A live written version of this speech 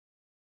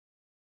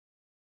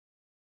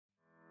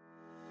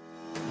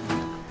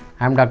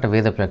I am Dr.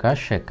 Veda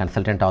Prakash, a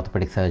consultant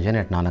orthopedic surgeon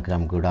at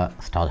Nanakram Guda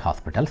Star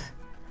Hospitals.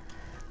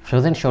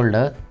 Frozen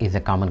shoulder is a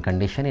common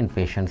condition in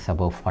patients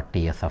above 40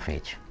 years of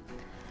age.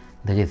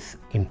 There is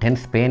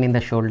intense pain in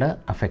the shoulder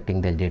affecting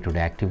their day-to-day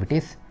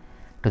activities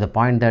to the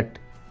point that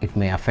it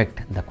may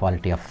affect the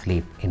quality of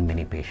sleep in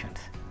many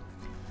patients.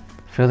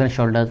 Frozen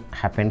shoulder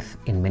happens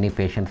in many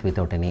patients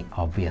without any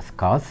obvious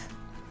cause.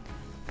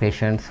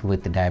 Patients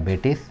with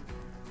diabetes,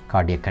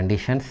 cardiac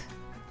conditions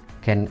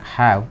can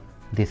have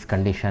this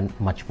condition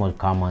much more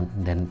common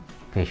than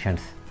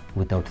patients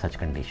without such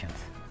conditions.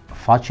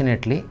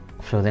 Fortunately,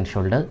 frozen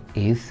shoulder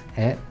is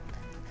a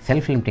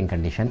self-limiting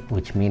condition,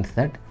 which means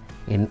that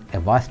in a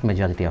vast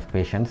majority of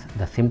patients,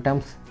 the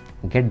symptoms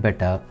get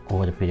better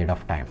over a period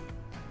of time.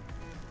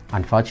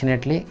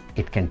 Unfortunately,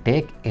 it can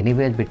take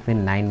anywhere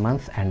between 9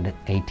 months and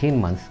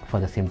 18 months for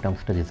the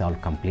symptoms to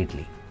resolve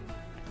completely.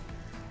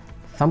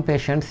 Some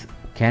patients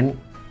can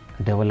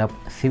develop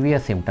severe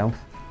symptoms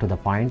to the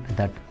point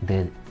that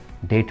their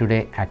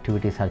day-to-day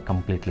activities are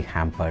completely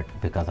hampered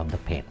because of the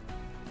pain.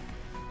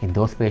 In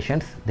those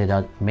patients, there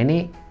are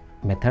many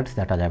methods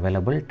that are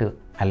available to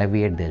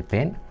alleviate their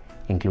pain,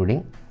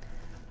 including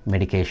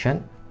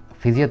medication,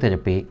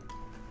 physiotherapy,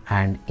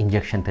 and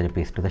injection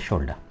therapies to the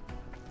shoulder.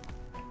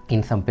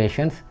 In some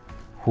patients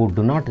who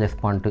do not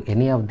respond to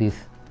any of these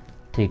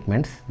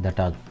treatments that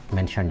are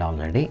mentioned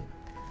already,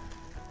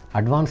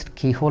 advanced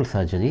keyhole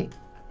surgery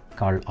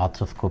called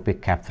arthroscopic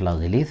capsular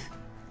release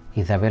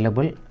is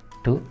available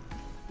to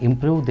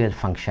improve their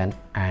function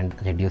and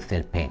reduce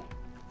their pain.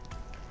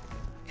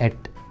 At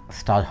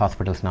Star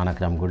Hospitals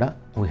Nanakram Guda,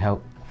 we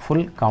have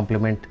full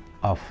complement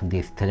of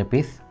these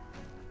therapies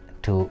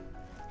to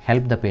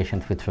help the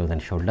patients with frozen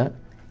shoulder,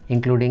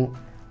 including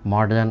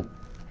modern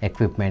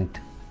equipment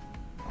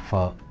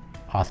for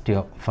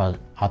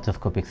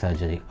arthroscopic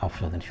surgery of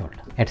frozen shoulder.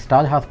 At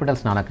Star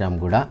Hospitals Nanakram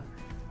Guda,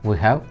 we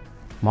have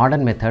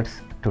modern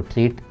methods to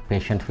treat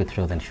patients with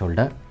frozen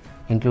shoulder,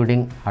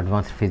 including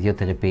advanced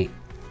physiotherapy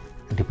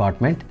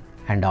department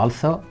and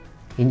also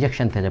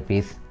injection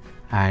therapies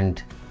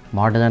and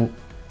modern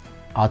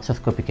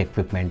arthroscopic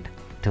equipment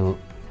to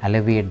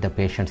alleviate the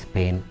patient's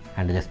pain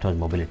and restore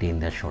mobility in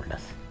their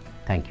shoulders.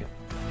 Thank you.